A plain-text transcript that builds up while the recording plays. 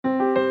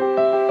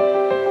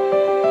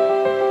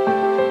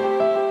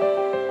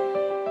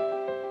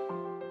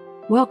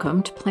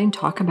Welcome to Plain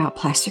Talk About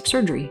Plastic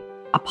Surgery,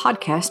 a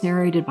podcast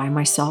narrated by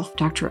myself,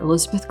 Dr.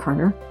 Elizabeth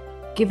Kerner,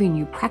 giving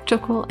you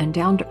practical and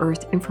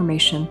down-to-earth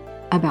information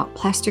about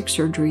plastic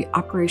surgery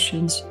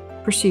operations,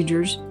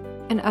 procedures,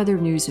 and other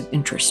news of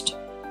interest.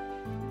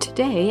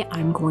 Today,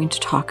 I'm going to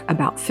talk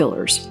about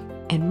fillers,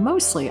 and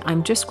mostly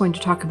I'm just going to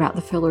talk about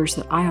the fillers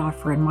that I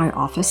offer in my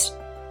office.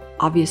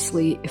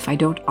 Obviously, if I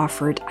don't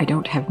offer it, I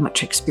don't have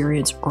much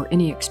experience or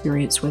any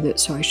experience with it,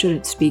 so I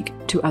shouldn't speak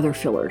to other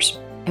fillers.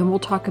 And we'll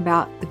talk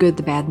about the good,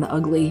 the bad, and the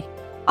ugly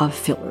of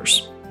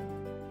fillers.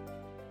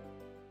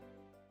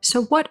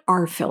 So what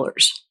are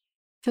fillers?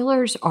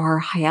 Fillers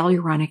are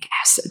hyaluronic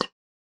acid.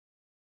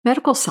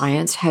 Medical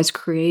science has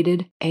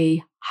created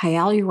a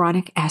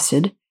hyaluronic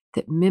acid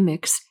that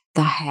mimics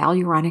the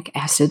hyaluronic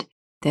acid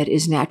that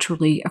is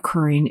naturally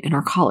occurring in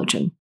our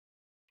collagen.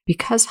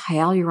 Because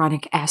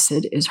hyaluronic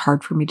acid is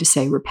hard for me to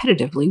say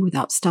repetitively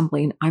without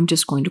stumbling, I'm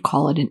just going to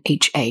call it an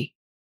HA.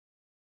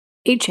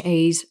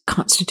 HAs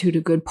constitute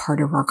a good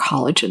part of our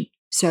collagen.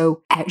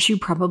 So, as you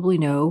probably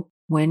know,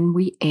 when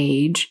we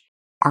age,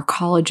 our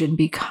collagen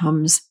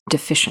becomes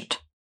deficient.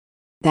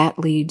 That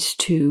leads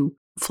to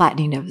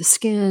flattening of the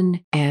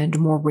skin and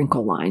more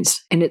wrinkle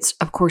lines. And it's,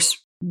 of course,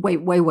 way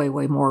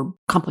more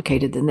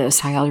complicated than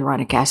this.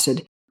 Hyaluronic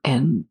acid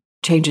and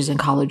changes in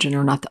collagen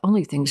are not the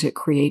only things that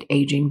create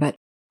aging, but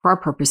for our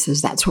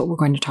purposes, that's what we're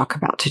going to talk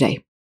about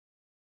today.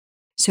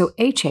 So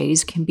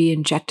HAs can be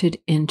injected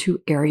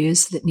into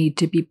areas that need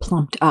to be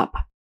plumped up.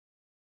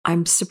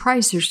 I'm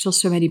surprised there's still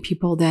so many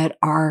people that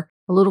are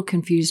a little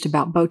confused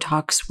about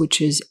Botox, which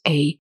is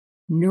a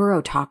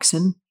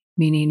neurotoxin,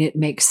 meaning it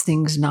makes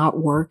things not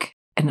work.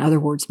 In other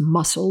words,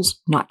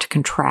 muscles not to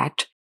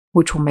contract,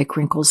 which will make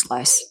wrinkles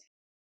less.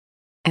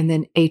 And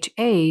then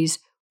HAs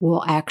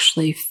will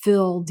actually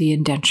fill the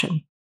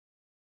indention.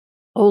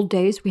 Old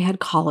days, we had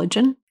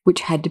collagen,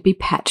 which had to be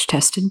patch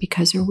tested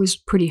because there was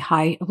pretty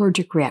high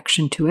allergic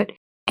reaction to it,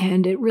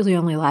 and it really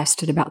only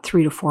lasted about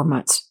 3 to 4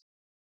 months.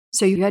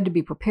 So you had to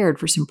be prepared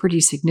for some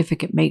pretty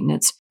significant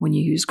maintenance when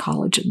you use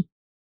collagen.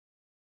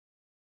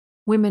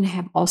 Women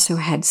have also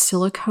had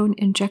silicone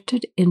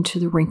injected into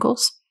the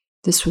wrinkles.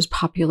 This was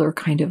popular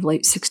kind of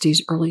late 60s,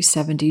 early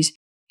 70s,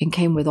 and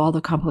came with all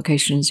the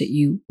complications that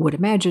you would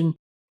imagine,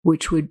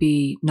 which would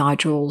be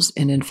nodules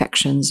and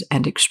infections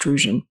and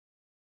extrusion.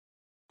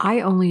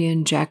 I only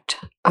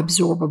inject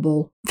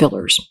absorbable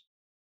fillers.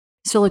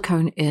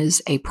 Silicone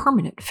is a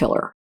permanent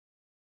filler.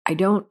 I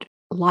don't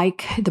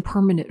like the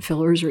permanent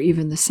fillers or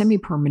even the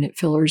semi-permanent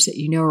fillers that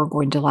you know are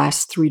going to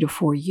last 3 to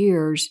 4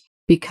 years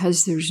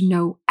because there's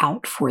no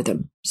out for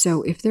them.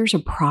 So if there's a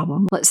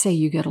problem, let's say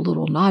you get a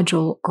little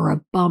nodule or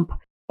a bump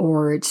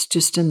or it's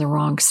just in the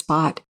wrong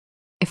spot,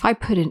 if I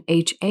put an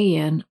HA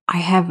in, I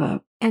have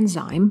an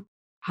enzyme,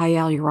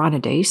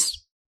 hyaluronidase,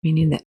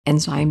 meaning the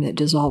enzyme that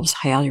dissolves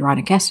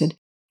hyaluronic acid,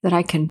 that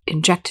I can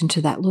inject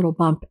into that little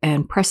bump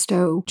and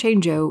presto,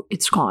 changeo,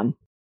 it's gone.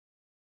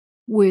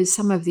 With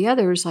some of the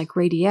others like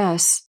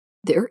Radiesse,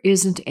 there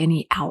isn't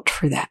any out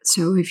for that.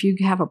 So if you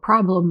have a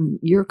problem,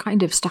 you're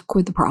kind of stuck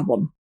with the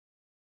problem.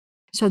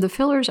 So the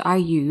fillers I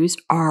use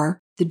are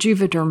the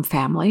Juvederm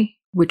family,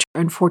 which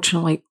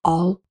unfortunately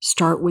all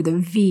start with a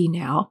V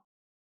now.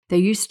 They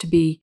used to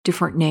be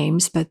different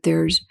names, but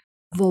there's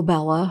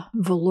Volbella,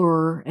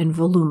 Volure, and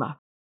Voluma.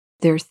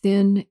 They're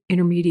thin,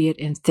 intermediate,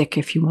 and thick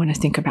if you want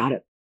to think about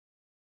it.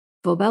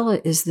 Volbella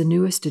is the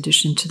newest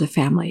addition to the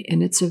family,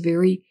 and it's a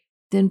very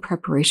thin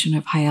preparation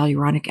of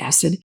hyaluronic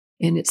acid,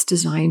 and it's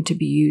designed to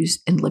be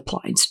used in lip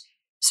lines.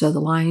 So the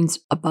lines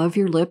above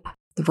your lip,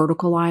 the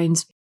vertical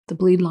lines, the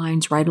bleed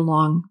lines right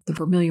along the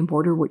vermilion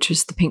border, which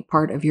is the pink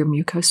part of your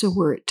mucosa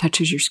where it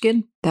touches your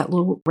skin, that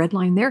little red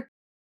line there.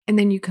 And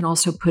then you can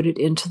also put it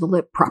into the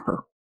lip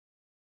proper.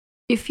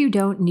 If you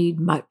don't need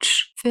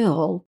much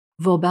fill,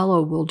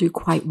 Volbella will do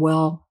quite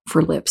well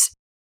for lips.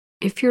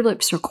 If your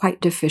lips are quite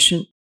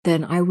deficient,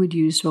 then I would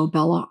use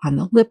Volbella on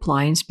the lip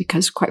lines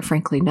because, quite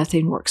frankly,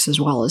 nothing works as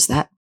well as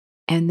that.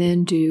 And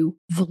then do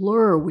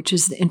Volure, which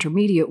is the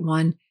intermediate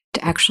one,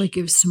 to actually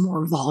give some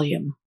more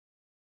volume.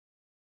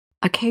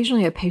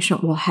 Occasionally, a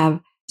patient will have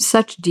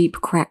such deep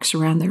cracks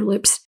around their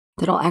lips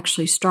that I'll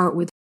actually start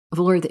with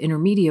Volure, the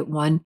intermediate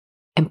one,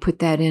 and put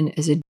that in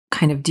as a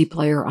kind of deep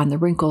layer on the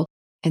wrinkle,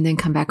 and then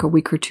come back a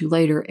week or two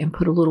later and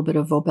put a little bit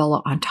of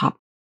Volbella on top,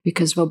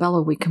 because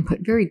Volbella we can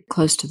put very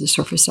close to the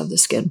surface of the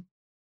skin.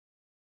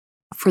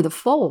 For the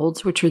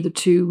folds, which are the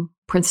 2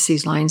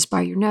 parentheses lines by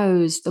your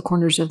nose, the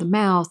corners of the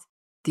mouth,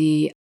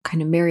 the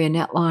kind of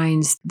marionette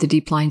lines, the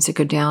deep lines that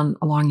go down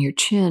along your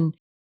chin,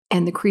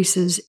 and the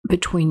creases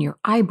between your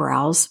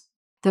eyebrows,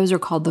 those are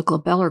called the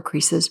glabellar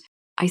creases.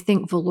 I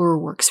think Volure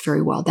works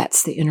very well.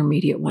 That's the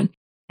intermediate one.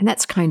 And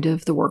that's kind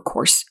of the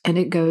workhorse. And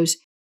it goes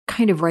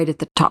kind of right at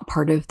the top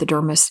part of the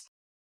dermis.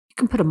 You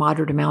can put a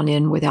moderate amount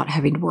in without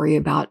having to worry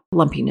about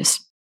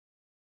lumpiness.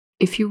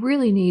 If you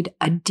really need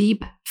a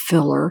deep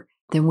filler,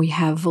 then we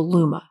have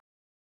Voluma.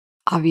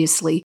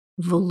 Obviously,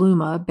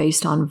 Voluma,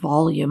 based on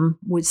volume,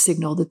 would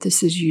signal that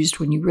this is used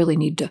when you really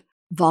need to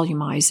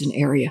volumize an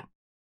area.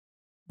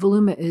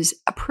 Voluma is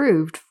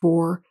approved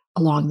for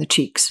along the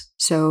cheeks.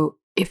 So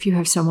If you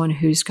have someone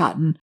who's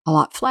gotten a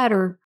lot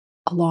flatter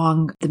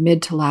along the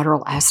mid to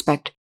lateral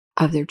aspect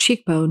of their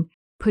cheekbone,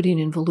 putting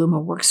in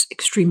Voluma works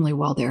extremely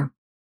well there.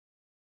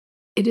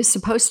 It is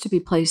supposed to be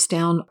placed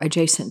down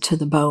adjacent to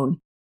the bone.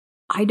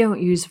 I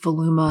don't use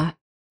Voluma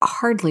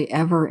hardly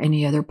ever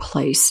any other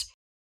place.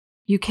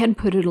 You can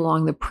put it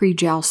along the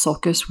pre-jowl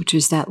sulcus, which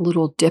is that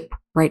little dip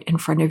right in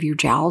front of your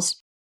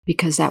jowls,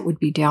 because that would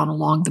be down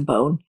along the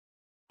bone.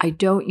 I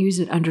don't use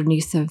it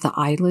underneath of the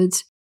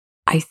eyelids.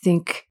 I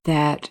think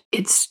that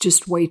it's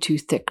just way too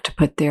thick to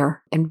put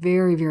there. And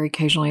very, very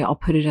occasionally, I'll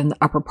put it in the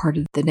upper part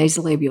of the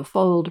nasolabial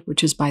fold,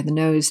 which is by the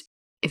nose,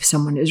 if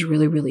someone is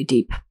really, really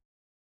deep.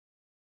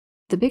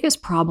 The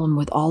biggest problem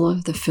with all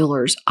of the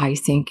fillers, I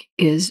think,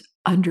 is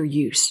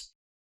underuse.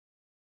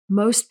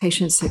 Most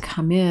patients that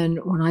come in,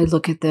 when I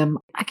look at them,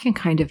 I can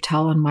kind of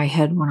tell in my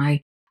head when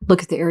I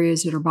look at the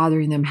areas that are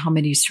bothering them how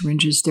many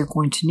syringes they're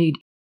going to need.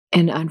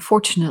 And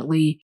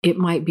unfortunately, it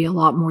might be a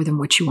lot more than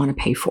what you want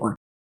to pay for.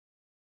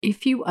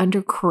 If you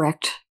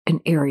undercorrect an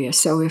area,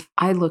 so if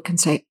I look and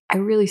say, I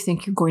really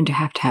think you're going to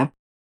have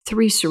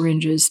 3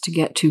 syringes to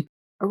get to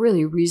a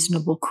really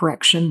reasonable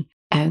correction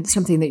and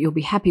something that you'll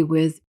be happy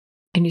with,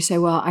 and you say,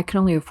 well, I can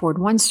only afford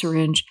 1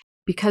 syringe,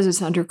 because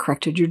it's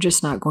undercorrected, you're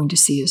just not going to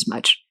see as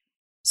much.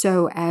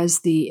 So as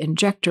the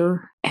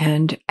injector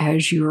and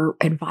as your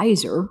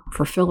advisor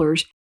for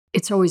fillers,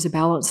 it's always a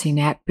balancing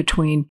act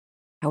between,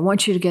 I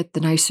want you to get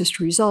the nicest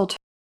result,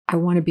 I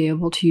want to be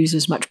able to use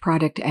as much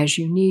product as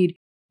you need,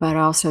 but I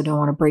also don't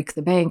want to break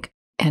the bank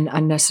and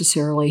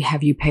unnecessarily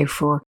have you pay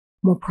for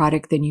more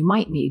product than you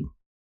might need.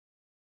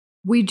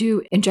 We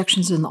do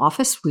injections in the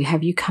office. We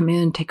have you come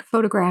in, take a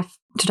photograph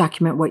to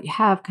document what you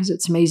have, because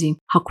it's amazing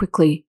how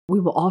quickly we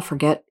will all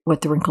forget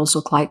what the wrinkles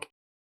look like.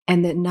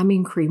 And then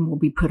numbing cream will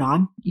be put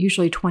on,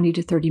 usually 20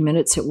 to 30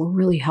 minutes. It will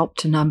really help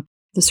to numb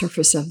the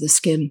surface of the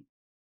skin.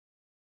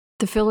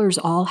 The fillers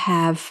all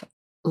have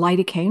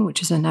lidocaine,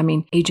 which is a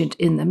numbing agent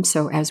in them.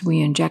 So as we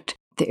inject,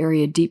 the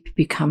area deep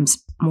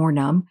becomes more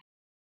numb.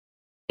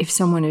 If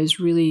someone is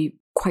really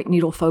quite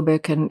needle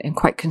phobic and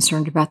quite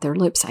concerned about their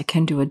lips, I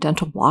can do a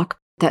dental block.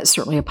 That's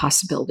certainly a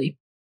possibility.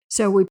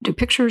 So we do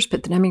pictures,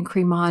 put the numbing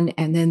cream on,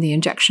 and then the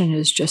injection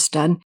is just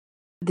done.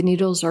 The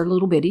needles are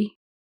little bitty.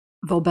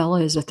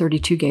 Volbella is a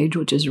 32 gauge,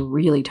 which is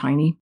really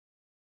tiny.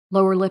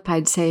 Lower lip,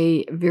 I'd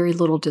say very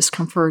little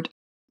discomfort.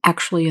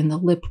 Actually, in the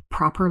lip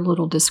proper,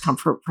 little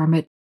discomfort from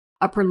it.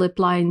 Upper lip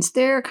lines,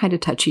 they're kind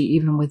of touchy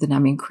even with the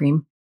numbing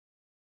cream.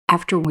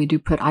 After we do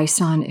put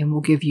ice on, and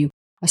we'll give you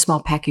a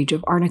small package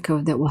of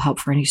Arnica that will help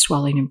for any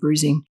swelling and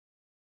bruising.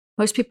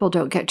 Most people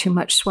don't get too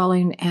much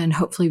swelling and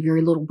hopefully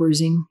very little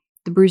bruising.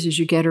 The bruises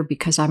you get are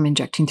because I'm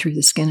injecting through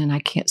the skin and I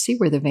can't see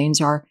where the veins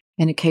are,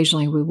 and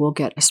occasionally we will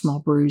get a small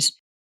bruise.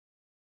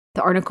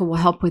 The Arnica will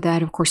help with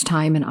that. Of course,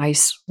 time and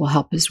ice will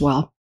help as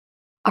well.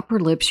 Upper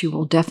lips, you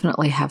will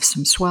definitely have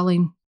some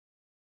swelling,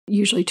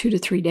 usually 2 to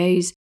 3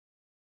 days.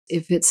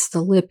 If it's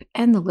the lip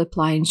and the lip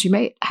lines, you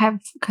may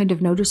have kind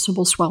of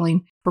noticeable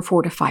swelling for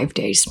 4 to 5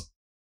 days.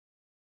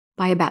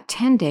 By about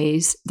 10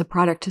 days, the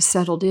product has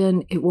settled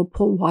in. It will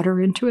pull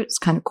water into it. It's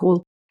kind of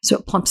cool. So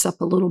it plumps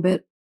up a little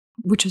bit,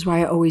 which is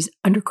why I always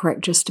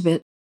undercorrect just a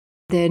bit.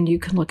 Then you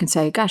can look and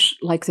say, gosh,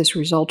 like this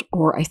result,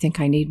 or I think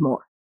I need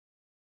more.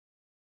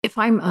 If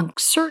I'm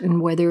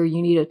uncertain whether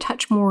you need a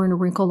touch more in a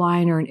wrinkle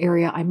line or an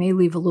area, I may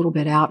leave a little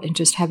bit out and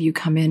just have you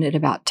come in at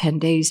about 10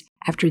 days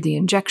after the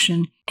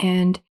injection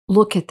and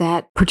look at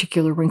that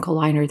particular wrinkle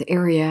line or the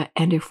area.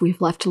 And if we've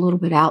left a little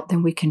bit out,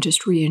 then we can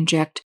just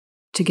re-inject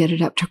to get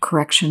it up to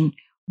correction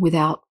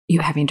without you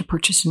having to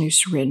purchase a new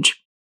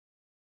syringe.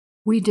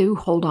 We do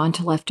hold on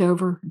to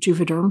leftover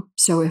Juvederm,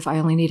 so if I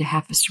only need a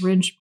half a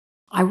syringe,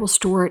 I will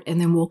store it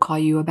and then we'll call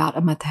you about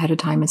a month ahead of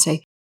time and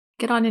say,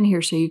 get on in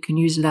here so you can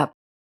use it up.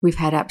 We've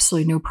had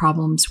absolutely no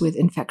problems with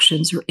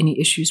infections or any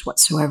issues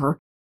whatsoever.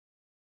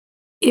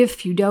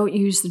 If you don't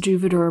use the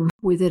Juvederm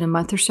within a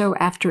month or so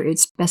after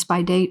its best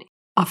by date,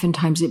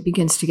 oftentimes it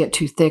begins to get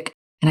too thick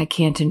and I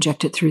can't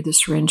inject it through the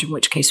syringe, in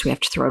which case we have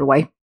to throw it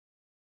away.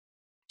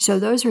 So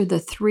those are the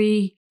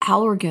 3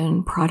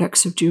 Allergan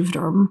products of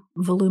Juvederm.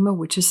 Voluma,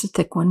 which is the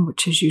thick one,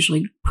 which is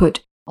usually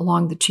put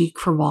along the cheek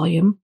for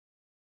volume.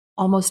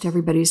 Almost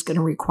everybody's going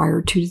to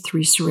require 2 to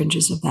 3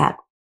 syringes of that.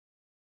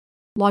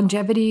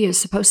 Longevity is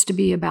supposed to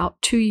be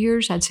about 2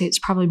 years. I'd say it's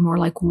probably more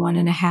like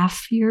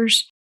 1.5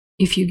 years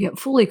if you get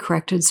fully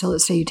corrected. So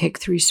let's say you take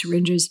 3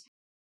 syringes.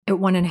 At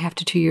 1.5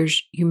 to 2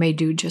 years, you may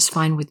do just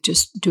fine with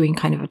just doing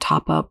kind of a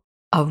top-up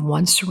of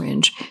 1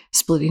 syringe,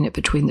 splitting it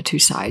between the 2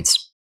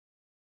 sides.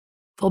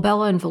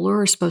 Volbella and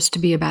Volure are supposed to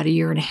be about 1.5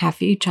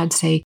 years each. I'd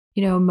say,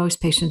 most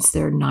patients,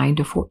 they're 9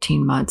 to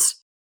 14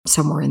 months,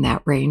 somewhere in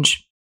that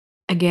range.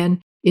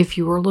 Again, if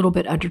you were a little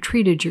bit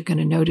undertreated, you're going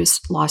to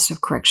notice loss of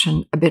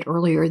correction a bit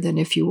earlier than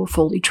if you were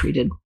fully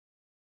treated.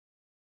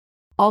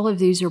 All of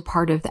these are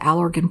part of the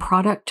Allergan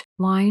product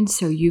line,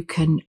 so you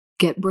can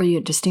get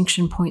Brilliant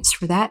Distinction points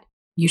for that.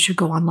 You should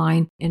go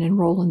online and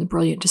enroll in the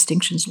Brilliant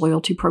Distinctions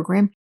loyalty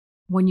program.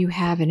 When you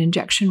have an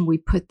injection, we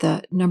put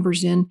the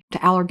numbers in to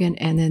Allergan,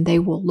 and then they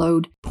will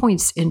load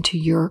points into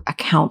your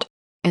account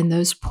and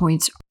those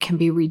points can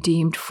be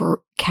redeemed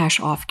for cash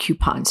off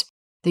coupons.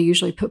 They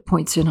usually put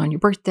points in on your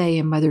birthday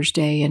and Mother's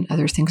Day and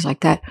other things like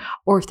that.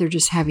 Or if they're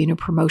just having a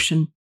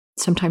promotion,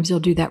 sometimes they'll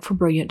do that for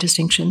Brilliant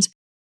Distinctions.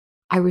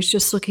 I was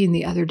just looking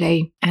the other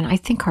day, and I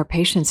think our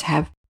patients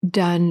have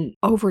done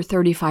over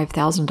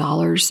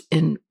 $35,000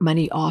 in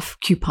money off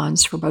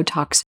coupons for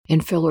Botox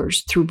and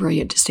fillers through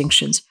Brilliant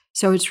Distinctions.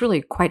 So it's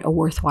really quite a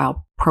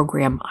worthwhile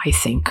program, I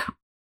think.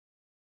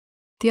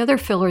 The other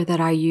filler that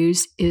I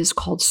use is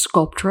called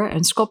Sculptra,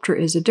 and Sculptra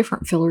is a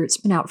different filler. It's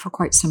been out for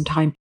quite some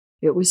time.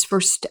 It was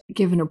first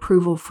given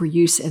approval for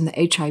use in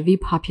the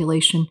HIV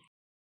population.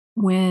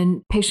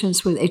 When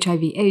patients with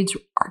HIV/AIDS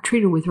are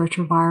treated with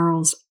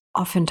retrovirals,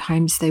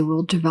 oftentimes they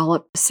will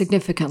develop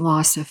significant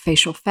loss of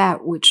facial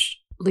fat, which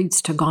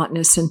leads to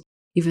gauntness. And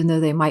even though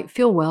they might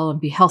feel well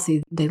and be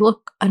healthy, they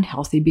look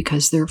unhealthy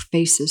because their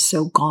face is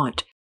so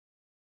gaunt.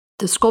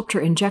 The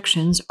Sculptra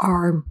injections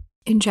are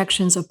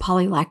injections of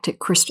polylactic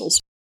crystals.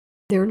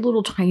 They're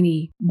little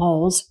tiny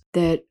balls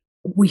that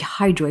we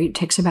hydrate. It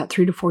takes about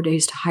 3 to 4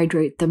 days to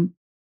hydrate them.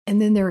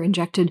 And then they're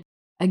injected.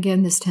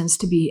 Again, this tends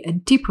to be a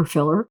deeper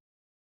filler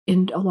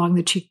along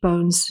the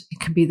cheekbones. It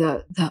could be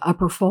the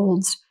upper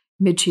folds,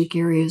 mid-cheek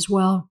area as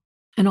well,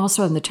 and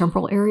also in the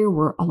temporal area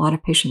where a lot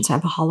of patients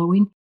have a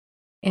hollowing.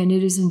 And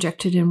it is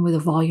injected in with a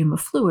volume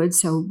of fluid.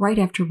 So right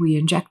after we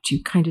inject,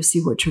 you kind of see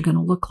what you're going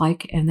to look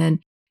like. And then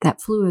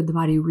that fluid, the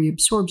body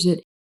reabsorbs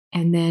it.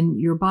 And then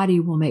your body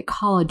will make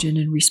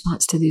collagen in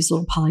response to these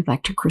little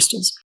polylactic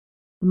crystals.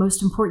 The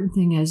most important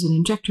thing as an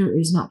injector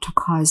is not to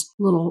cause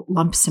little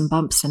lumps and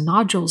bumps and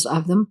nodules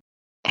of them.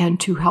 And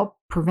to help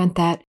prevent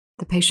that,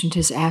 the patient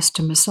is asked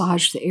to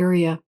massage the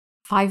area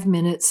 5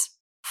 minutes,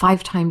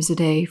 5 times a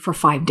day for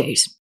 5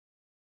 days.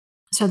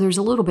 So there's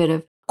a little bit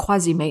of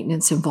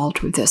quasi-maintenance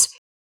involved with this.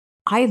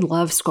 I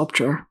love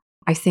Sculptra.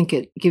 I think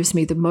it gives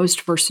me the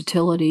most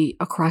versatility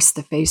across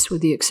the face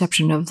with the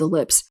exception of the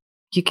lips.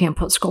 You can't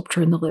put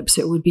Sculptra in the lips.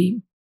 It would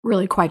be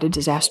really quite a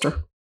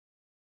disaster.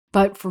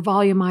 But for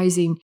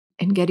volumizing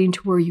and getting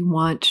to where you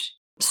want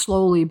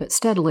slowly but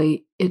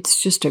steadily,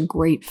 it's just a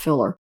great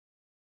filler.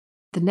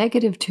 The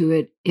negative to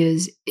it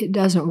is it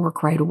doesn't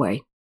work right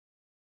away.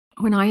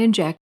 When I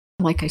inject,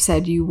 like I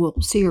said, you will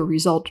see a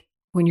result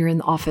when you're in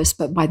the office,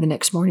 but by the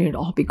next morning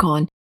it'll all be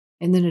gone.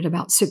 And then at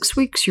about 6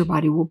 weeks, your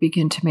body will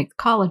begin to make the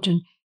collagen,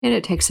 and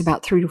it takes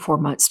about 3 to 4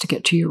 months to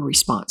get to your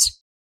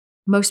response.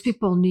 Most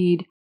people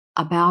need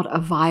about a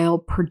vial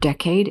per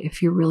decade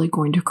if you're really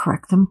going to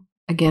correct them.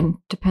 Again,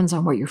 depends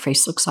on what your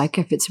face looks like.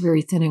 If it's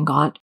very thin and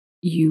gaunt,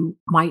 you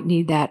might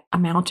need that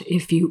amount.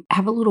 If you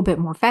have a little bit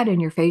more fat in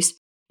your face,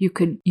 you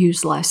could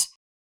use less.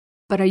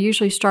 But I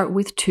usually start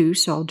with 2,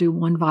 so I'll do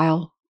 1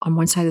 vial on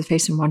one side of the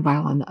face and 1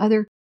 vial on the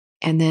other,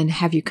 and then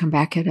have you come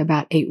back at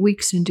about 8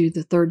 weeks and do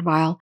the 3rd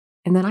vial.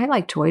 And then I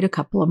like to wait a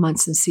couple of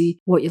months and see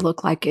what you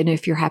look like. And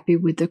if you're happy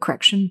with the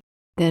correction,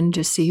 then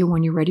just see you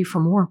when you're ready for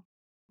more.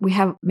 We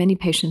have many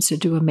patients that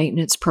do a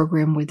maintenance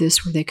program with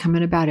this where they come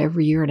in about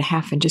every year and a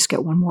half and just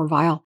get 1 more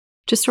vial,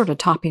 just sort of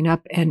topping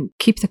up and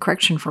keep the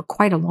correction for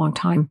quite a long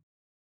time.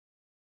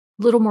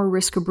 A little more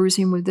risk of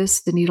bruising with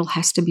this. The needle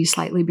has to be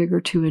slightly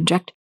bigger to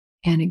inject.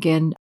 And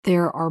again,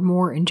 there are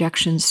more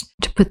injections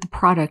to put the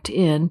product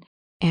in,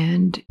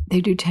 and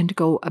they do tend to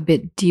go a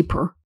bit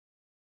deeper.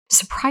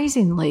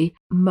 Surprisingly,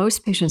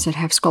 most patients that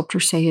have Sculptra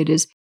say it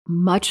is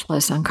much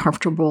less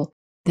uncomfortable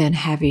than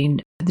having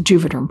the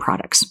Juvederm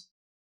products.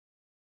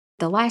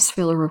 The last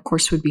filler, of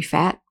course, would be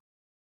fat.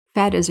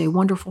 Fat is a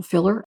wonderful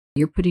filler.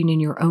 You're putting in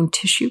your own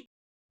tissue,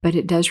 but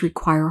it does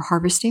require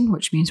harvesting,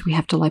 which means we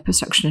have to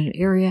liposuction an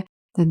area.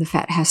 Then the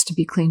fat has to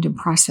be cleaned and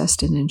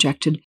processed and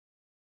injected.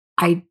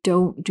 I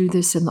don't do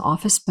this in the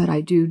office, but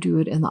I do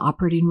it in the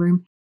operating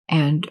room.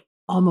 And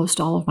almost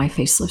all of my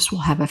facelifts will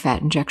have a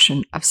fat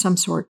injection of some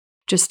sort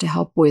just to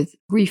help with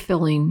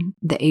refilling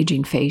the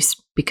aging face.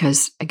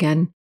 Because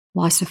again,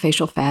 loss of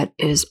facial fat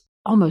is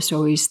almost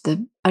always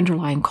the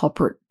underlying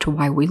culprit to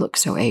why we look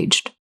so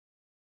aged.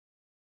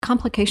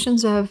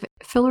 Complications of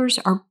fillers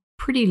are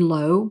pretty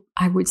low.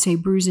 I would say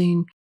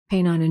bruising,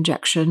 pain on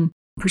injection,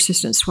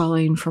 persistent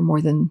swelling for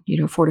more than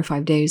 4 to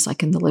 5 days,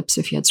 like in the lips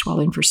if you had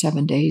swelling for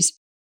 7 days.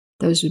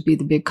 Those would be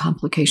the big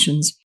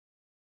complications.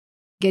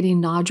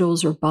 Getting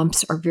nodules or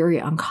bumps are very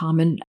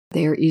uncommon.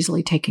 They are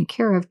easily taken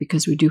care of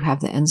because we do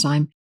have the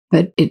enzyme,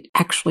 but it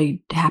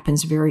actually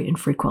happens very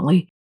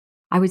infrequently.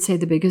 I would say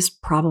the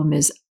biggest problem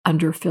is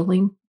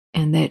underfilling,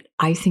 and that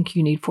I think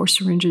you need 4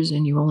 syringes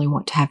and you only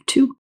want to have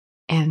 2,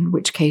 in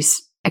which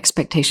case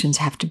expectations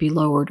have to be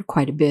lowered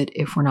quite a bit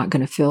if we're not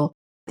going to fill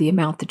the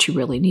amount that you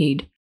really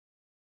need.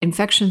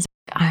 Infections,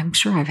 I'm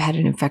sure I've had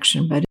an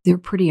infection, but they're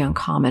pretty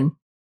uncommon.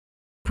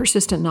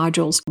 Persistent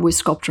nodules with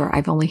Sculptra,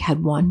 I've only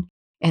had 1,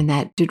 and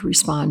that did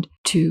respond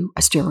to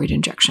a steroid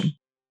injection.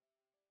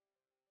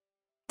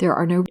 There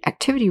are no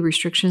activity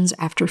restrictions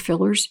after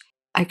fillers,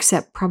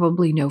 except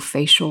probably no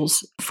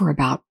facials for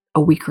about a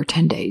week or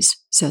 10 days,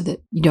 so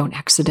that you don't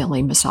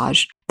accidentally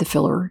massage the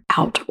filler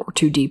out or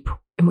too deep,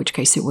 in which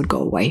case it would go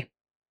away.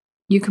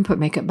 You can put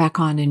makeup back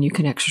on and you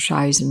can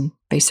exercise and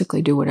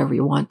basically do whatever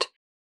you want.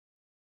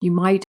 You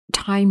might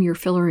time your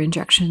filler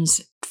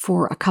injections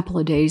for a couple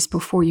of days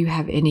before you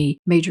have any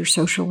major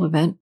social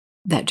event.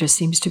 That just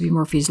seems to be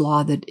Murphy's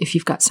Law, that if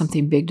you've got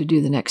something big to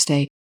do the next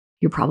day,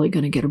 you're probably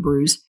going to get a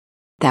bruise.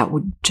 That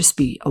would just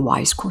be a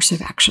wise course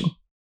of action.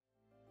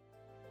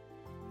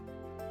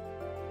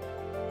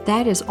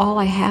 That is all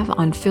I have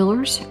on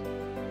fillers.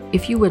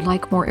 If you would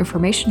like more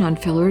information on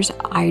fillers,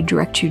 I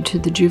direct you to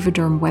the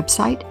Juvederm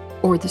website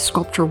or the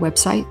Sculptra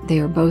website. They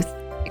are both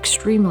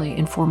extremely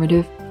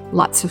informative.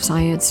 Lots of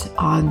science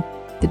on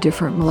the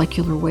different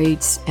molecular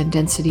weights and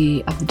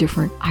density of the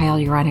different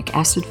hyaluronic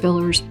acid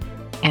fillers,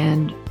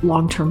 and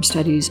long-term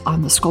studies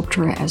on the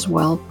Sculptra as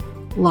well.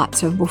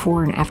 Lots of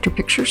before and after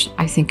pictures.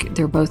 I think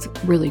they're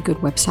both really good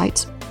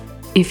websites.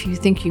 If you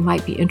think you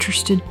might be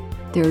interested,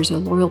 there's a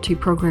loyalty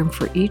program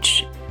for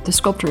each. The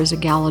Sculptra is a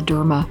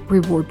Galderma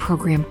reward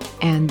program,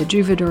 and the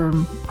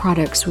Juvederm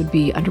products would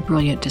be under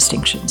Brilliant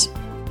Distinctions.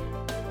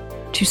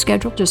 To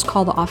schedule, just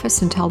call the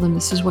office and tell them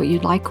this is what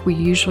you'd like. We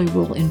usually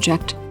will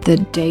inject the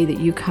day that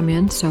you come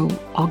in, so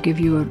I'll give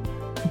you a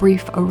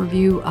brief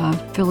overview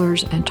of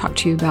fillers and talk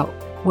to you about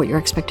what your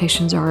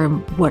expectations are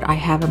and what I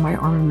have in my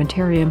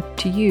armamentarium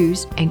to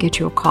use, and get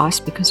you a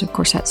cost, because of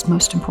course that's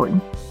most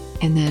important.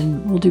 And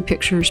then we'll do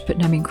pictures, put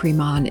numbing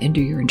cream on, and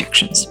do your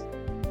injections.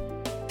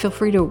 Feel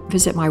free to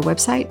visit my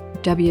website,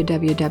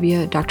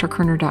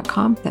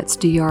 www.drkerner.com. That's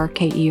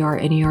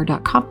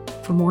drkerner.com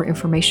for more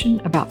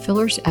information about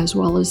fillers, as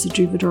well as the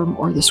Juvederm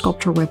or the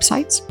Sculptra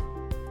websites.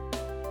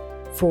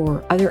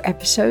 For other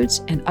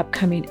episodes and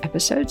upcoming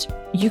episodes,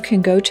 you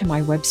can go to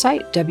my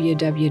website,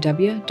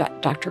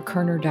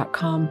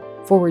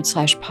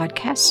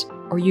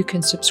 www.drkerner.com/podcasts, or you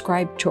can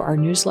subscribe to our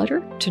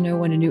newsletter to know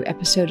when a new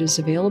episode is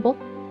available,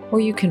 or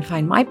you can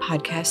find my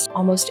podcast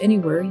almost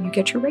anywhere you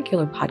get your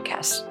regular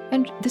podcasts.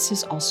 And this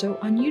is also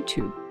on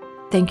YouTube.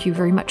 Thank you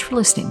very much for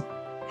listening.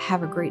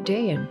 Have a great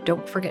day, and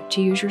don't forget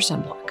to use your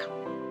sunblock.